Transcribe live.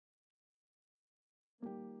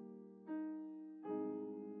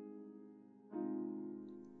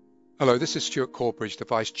Hello, this is Stuart Corbridge, the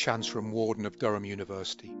Vice-Chancellor and Warden of Durham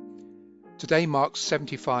University. Today marks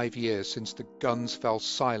 75 years since the guns fell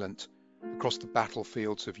silent across the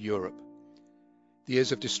battlefields of Europe. The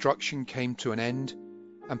years of destruction came to an end,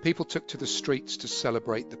 and people took to the streets to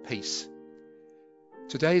celebrate the peace.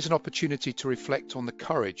 Today is an opportunity to reflect on the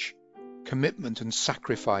courage, commitment and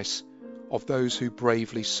sacrifice of those who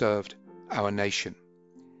bravely served our nation.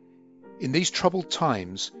 In these troubled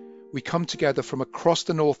times, we come together from across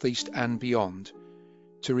the Northeast and beyond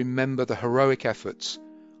to remember the heroic efforts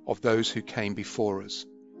of those who came before us.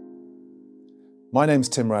 My name's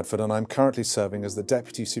Tim Radford and I'm currently serving as the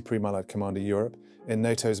Deputy Supreme Allied Commander Europe in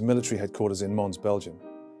NATO's military headquarters in Mons, Belgium.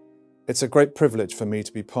 It's a great privilege for me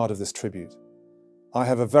to be part of this tribute. I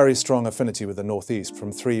have a very strong affinity with the Northeast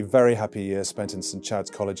from 3 very happy years spent in St Chad's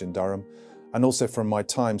College in Durham and also from my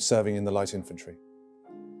time serving in the Light Infantry.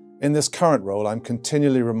 In this current role, I'm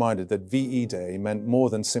continually reminded that VE Day meant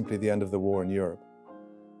more than simply the end of the war in Europe.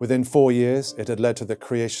 Within 4 years, it had led to the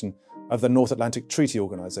creation of the North Atlantic Treaty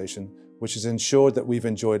Organization, which has ensured that we've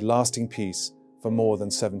enjoyed lasting peace for more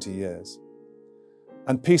than 70 years.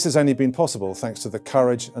 And peace has only been possible thanks to the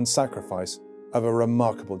courage and sacrifice of a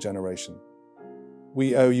remarkable generation.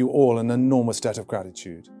 We owe you all an enormous debt of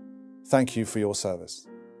gratitude. Thank you for your service.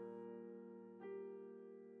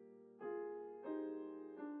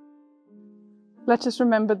 Let us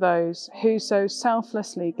remember those who so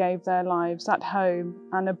selflessly gave their lives at home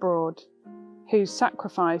and abroad, whose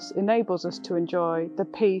sacrifice enables us to enjoy the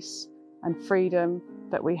peace and freedom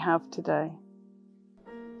that we have today.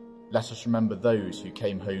 Let us remember those who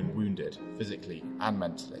came home wounded, physically and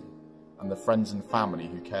mentally, and the friends and family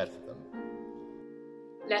who cared for them.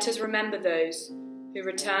 Let us remember those who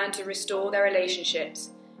returned to restore their relationships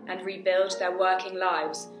and rebuild their working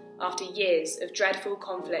lives after years of dreadful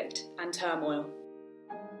conflict and turmoil.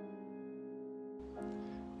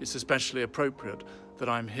 It's especially appropriate that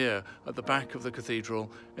I'm here at the back of the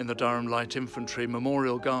cathedral in the Durham Light Infantry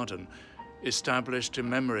Memorial Garden, established in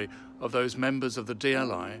memory of those members of the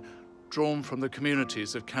DLI drawn from the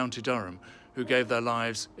communities of County Durham who gave their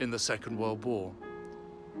lives in the Second World War.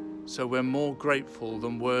 So we're more grateful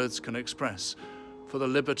than words can express for the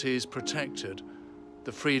liberties protected,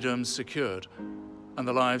 the freedoms secured, and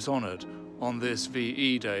the lives honoured on this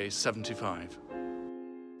VE Day 75.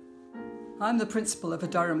 I'm the principal of a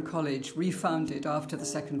Durham college refounded after the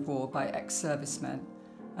Second War by ex-servicemen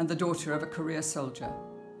and the daughter of a career soldier.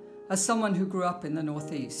 As someone who grew up in the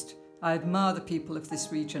Northeast, I admire the people of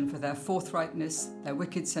this region for their forthrightness, their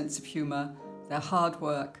wicked sense of humour, their hard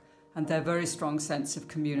work, and their very strong sense of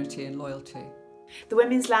community and loyalty. The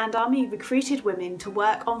Women's Land Army recruited women to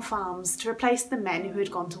work on farms to replace the men who had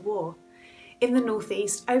gone to war. In the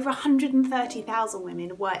Northeast, over 130,000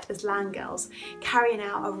 women worked as land girls, carrying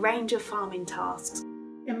out a range of farming tasks.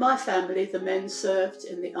 In my family, the men served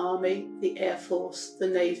in the Army, the Air Force, the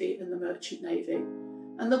Navy and the Merchant Navy.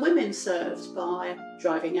 And the women served by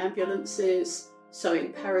driving ambulances,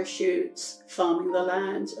 sewing parachutes, farming the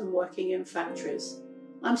land and working in factories.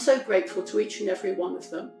 I'm so grateful to each and every one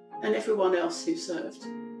of them and everyone else who served.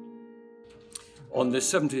 On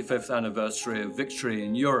this 75th anniversary of Victory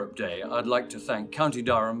in Europe Day, I'd like to thank County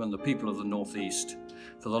Durham and the people of the North East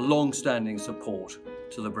for the long-standing support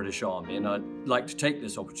to the British Army, and I'd like to take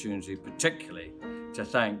this opportunity particularly to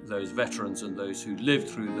thank those veterans and those who lived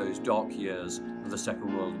through those dark years of the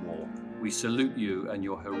Second World War. We salute you and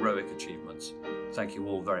your heroic achievements. Thank you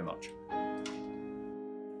all very much.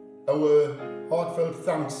 Our heartfelt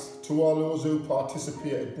thanks to all those who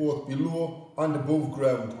participated both below and above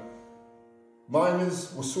ground.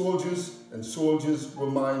 Miners were soldiers and soldiers were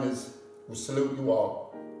miners. We salute you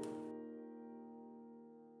all.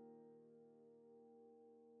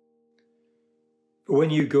 When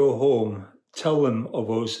you go home, tell them of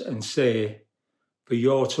us and say, for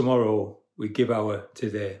your tomorrow, we give our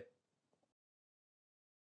today.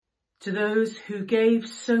 To those who gave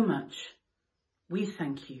so much, we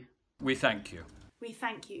thank you. We thank you. We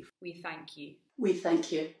thank you. We thank you. We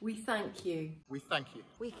thank you. We thank you. We thank you.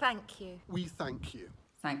 We thank you. We thank you.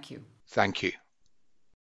 Thank you. Thank you.